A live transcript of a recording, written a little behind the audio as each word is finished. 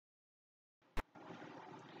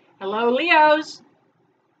Hello, Leos.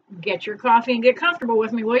 Get your coffee and get comfortable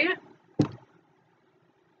with me, will you?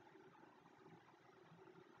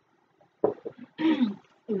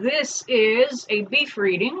 This is a BEeF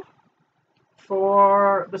reading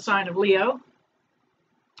for the sign of Leo.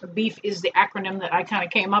 BEeF is the acronym that I kind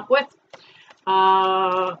of came up with.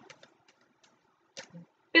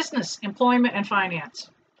 Business, employment, and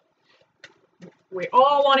finance. We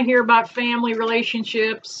all want to hear about family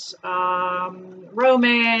relationships,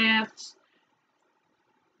 romance,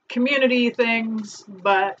 community things,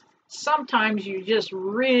 but sometimes you just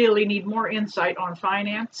really need more insight on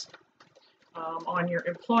finance, on your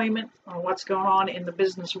employment, on what's going on in the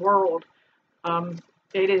business world.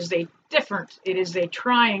 It is a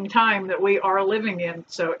trying time that we are living in.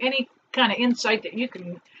 So any kind of insight that you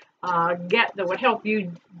can get that would help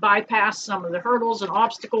you bypass some of the hurdles and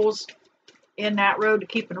obstacles in that road to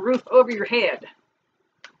keeping a roof over your head.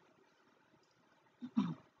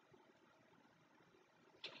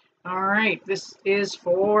 All right, this is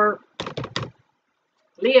for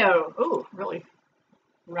Leo. Oh, really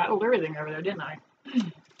rattled everything over there, didn't I?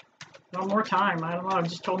 One more time. I don't know. It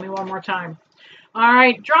just told me one more time. All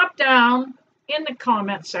right, drop down in the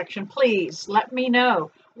comment section, please. Let me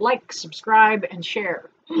know. Like, subscribe, and share.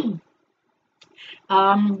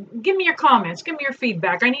 Give me your comments. Give me your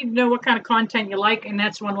feedback. I need to know what kind of content you like, and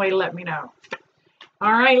that's one way to let me know.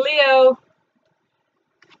 All right, Leo.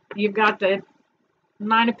 You've got the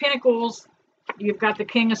Nine of Pentacles. You've got the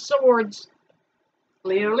King of Swords.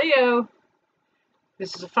 Leo, Leo.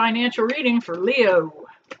 This is a financial reading for Leo.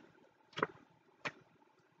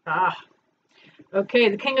 Okay,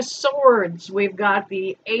 the King of Swords. We've got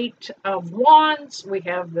the Eight of Wands. We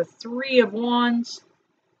have the Three of Wands,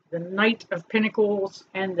 the Knight of Pentacles,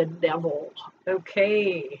 and the Devil.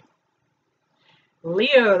 Okay.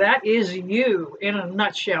 Leo, that is you in a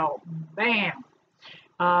nutshell. Bam.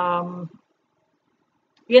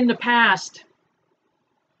 In the past,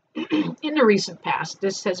 in the recent past,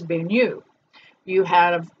 this has been you. You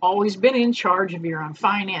have always been in charge of your own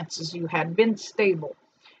finances. You had been stable.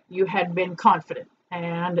 You had been confident.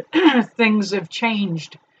 And things have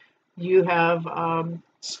changed. You have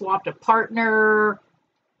swapped a partner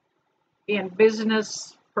in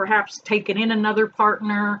business, perhaps taken in another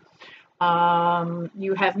partner.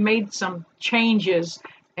 You have made some changes,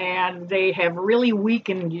 and they have really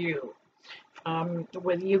weakened you.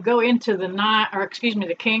 When you go into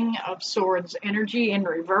the King of Swords energy in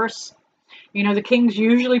reverse, you know, the King's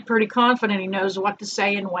usually pretty confident. He knows what to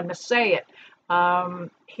say and when to say it.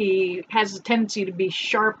 He has a tendency to be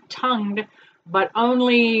sharp-tongued, but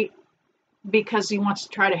only because he wants to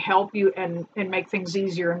try to help you and make things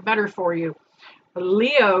easier and better for you.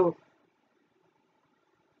 Leo,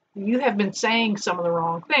 you have been saying some of the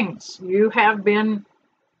wrong things. You have been...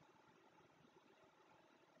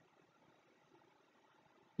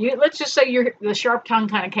 let's just say the sharp tongue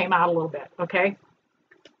kind of came out a little bit, okay?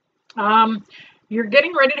 You're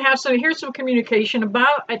getting ready to have here's some communication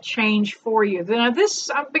about a change for you. Now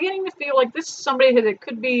I'm beginning to feel like this is somebody that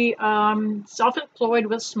could be self-employed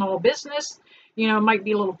with small business. You know, it might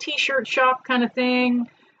be a little t-shirt shop kind of thing.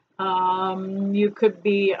 You could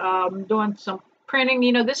be doing some printing.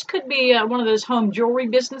 You know, this could be one of those home jewelry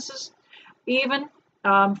businesses, even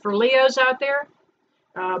for Leos out there.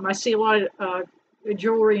 I see a lot of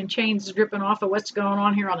jewelry and chains dripping off of what's going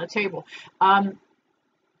on here on the table.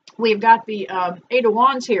 We've got the Eight of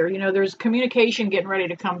Wands here. You know, there's communication getting ready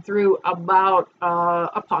to come through about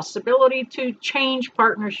a possibility to change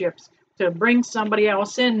partnerships, to bring somebody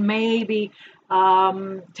else in, maybe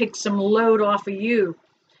take some load off of you.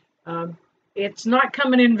 It's not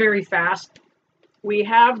coming in very fast. We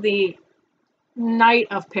have the Knight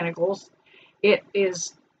of Pentacles. It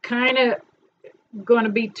is kind of going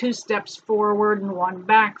to be 2 steps forward and 1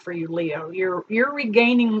 back for you, Leo. You're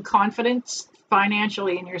regaining confidence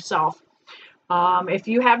financially in yourself. If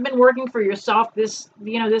you have been working for yourself, this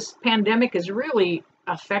pandemic has really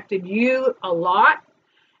affected you a lot,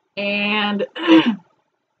 and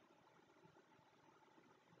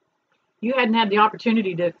you hadn't had the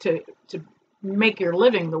opportunity to make your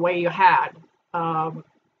living the way you had.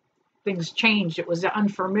 Things changed. It was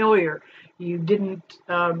unfamiliar. You didn't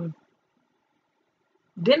have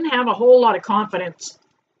a whole lot of confidence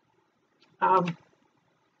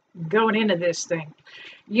going into this thing.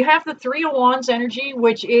 You have the Three of Wands energy,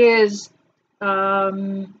 which is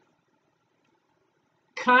kind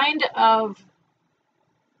of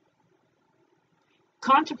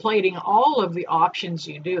contemplating all of the options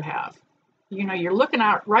you do have. You know, you're looking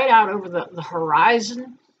right out over the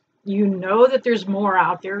horizon. You know that there's more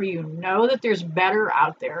out there. You know that there's better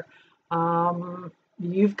out there.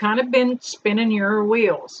 You've kind of been spinning your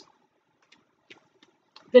wheels.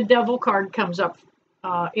 the Devil card comes up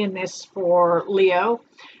in this for Leo.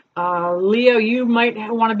 Leo, you might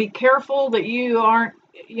want to be careful that you aren't,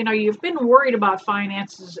 you've been worried about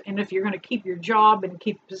finances, and if you're going to keep your job and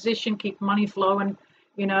keep position, keep money flowing,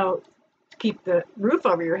 keep the roof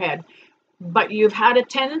over your head. But you've had a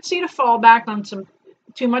tendency to fall back on some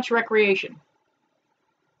too much recreation.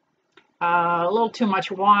 A little too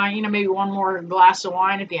much wine, maybe one more glass of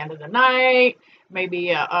wine at the end of the night,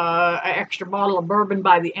 maybe an extra bottle of bourbon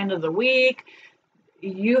by the end of the week.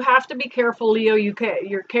 You have to be careful, Leo.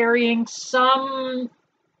 You're carrying some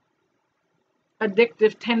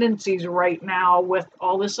addictive tendencies right now with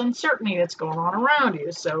all this uncertainty that's going on around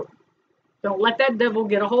you. So don't let that devil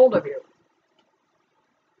get a hold of you.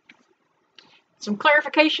 Some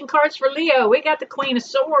clarification cards for Leo. We got the Queen of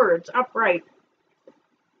Swords upright.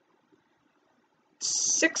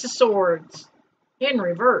 Six of Swords in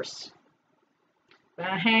reverse. The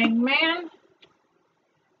Hangman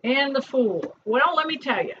and the Fool. Well, let me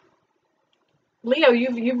tell you, Leo,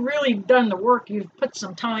 you've really done the work. You've put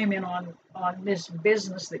some time in on this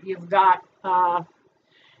business that you've got.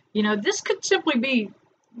 This could simply be,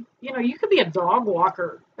 you could be a dog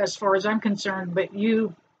walker as far as I'm concerned, but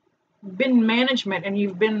you've been management and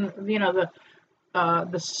you've been,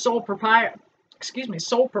 the sole proprietor,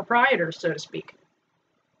 so to speak.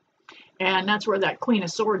 And that's where that Queen of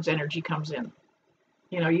Swords energy comes in.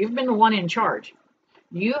 You've been the one in charge.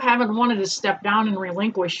 You haven't wanted to step down and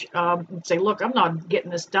relinquish and say, look, I'm not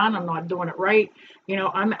getting this done. I'm not doing it right.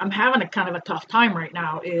 I'm having a kind of a tough time right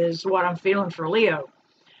now is what I'm feeling for Leo.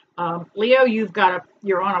 Leo,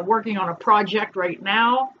 you're working on a project right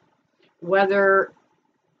now, whether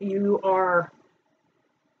you are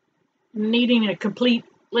needing a complete,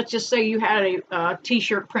 let's just say you had a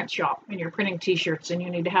t-shirt print shop and you're printing t-shirts and you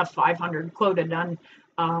need to have 500 quota done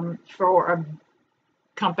for a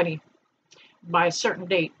company by a certain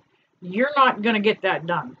date. You're not going to get that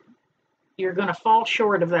done. You're going to fall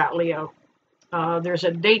short of that, Leo. There's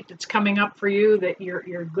a date that's coming up for you that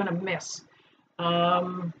you're going to miss.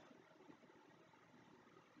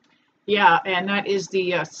 Yeah, and that is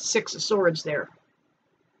the Six of Swords there.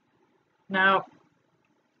 Now,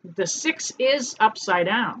 the 6 is upside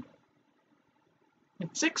down. And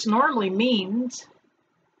 6 normally means,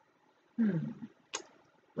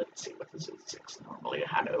 let's see, what does 6 normally,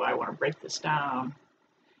 how do I want to break this down?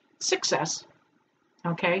 Success,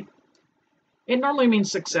 okay? It normally means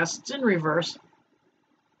success. It's in reverse.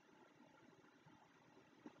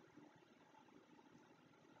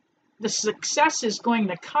 The success is going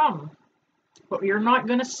to come, but you're not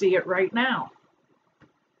going to see it right now.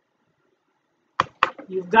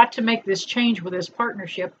 You've got to make this change with this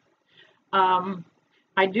partnership.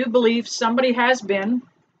 I do believe somebody has been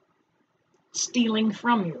stealing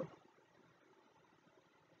from you,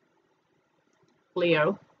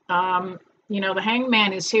 Leo. The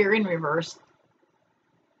Hangman is here in reverse.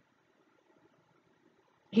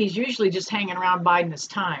 He's usually just hanging around biding his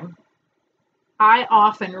time. I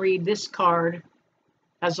often read this card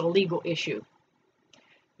as a legal issue.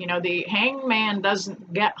 The Hangman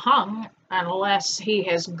doesn't get hung unless he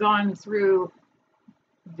has gone through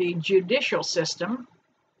the judicial system,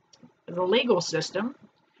 the legal system,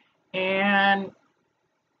 and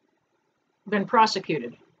been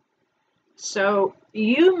prosecuted. So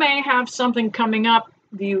you may have something coming up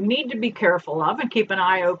you need to be careful of and keep an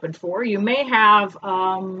eye open for. You may have,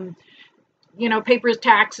 papers,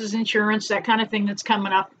 taxes, insurance, that kind of thing that's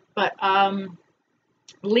coming up. But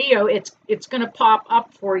Leo, it's going to pop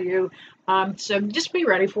up for you. So just be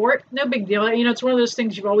ready for it. No big deal. It's one of those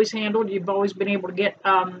things you've always handled. You've always been able to get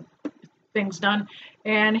things done.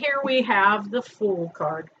 And here we have the Fool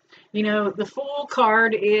card. The Fool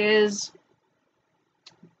card is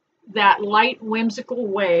that light, whimsical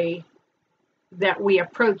way that we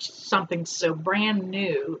approach something so brand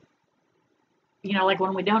new. Like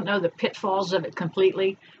when we don't know the pitfalls of it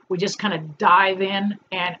completely, we just kind of dive in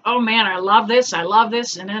and, oh man, I love this.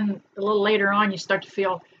 And then a little later on, you start to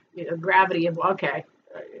feel gravity of, okay,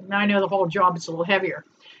 now I know the whole job is a little heavier.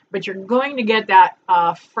 But you're going to get that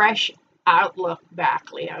fresh outlook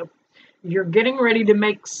back, Leo. You're getting ready to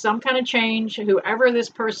make some kind of change. Whoever this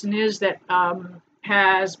person is that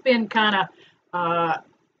has been kind of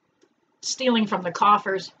stealing from the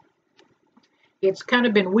coffers, it's kind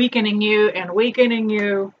of been weakening you and weakening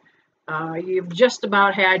you. You've just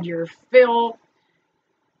about had your fill.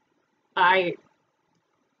 I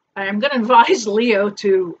am going to advise Leo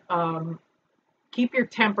to keep your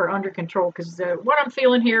temper under control, because what I'm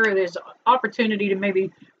feeling here is opportunity to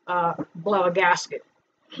maybe blow a gasket.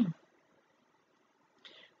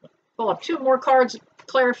 Pull up 2 more cards to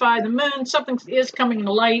clarify the Moon. Something is coming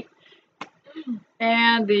to light.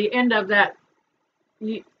 And the end of that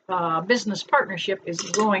business partnership is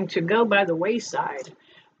going to go by the wayside.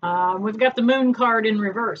 We've got the moon card in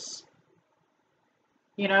reverse.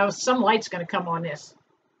 You know, some light's going to come on this.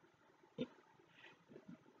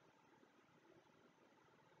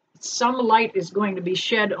 Some light is going to be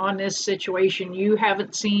shed on this situation. You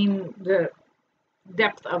haven't seen the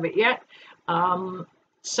depth of it yet.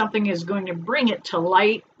 Something is going to bring it to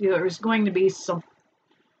light. There's going to be some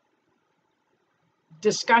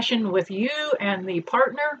discussion with you and the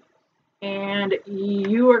partner, and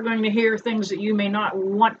you are going to hear things that you may not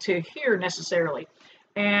want to hear necessarily.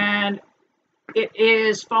 And it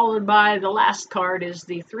is followed by the last card is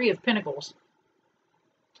the Three of Pentacles.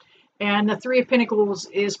 And the Three of Pentacles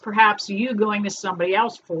is perhaps you going to somebody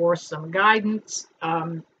else for some guidance,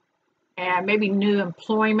 and maybe new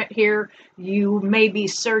employment here. You may be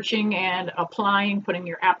searching and applying, putting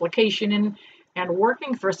your application in, and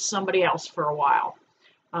working for somebody else for a while.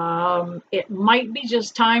 It might be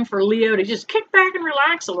just time for Leo to just kick back and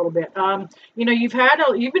relax a little bit. You know, you've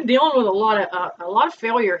been dealing with a lot of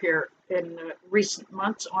failure here in recent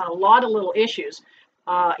months on a lot of little issues,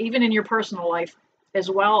 even in your personal life as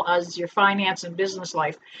well as your finance and business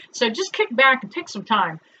life. So just kick back and take some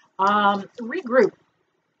time, regroup.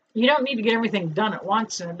 You don't need to get everything done at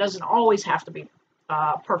once, and it doesn't always have to be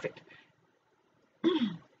perfect.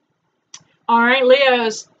 All right,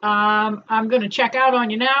 Leos, I'm going to check out on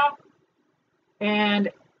you now. And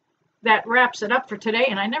that wraps it up for today.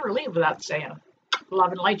 And I never leave without saying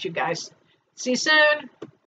love and light, you guys. See you soon.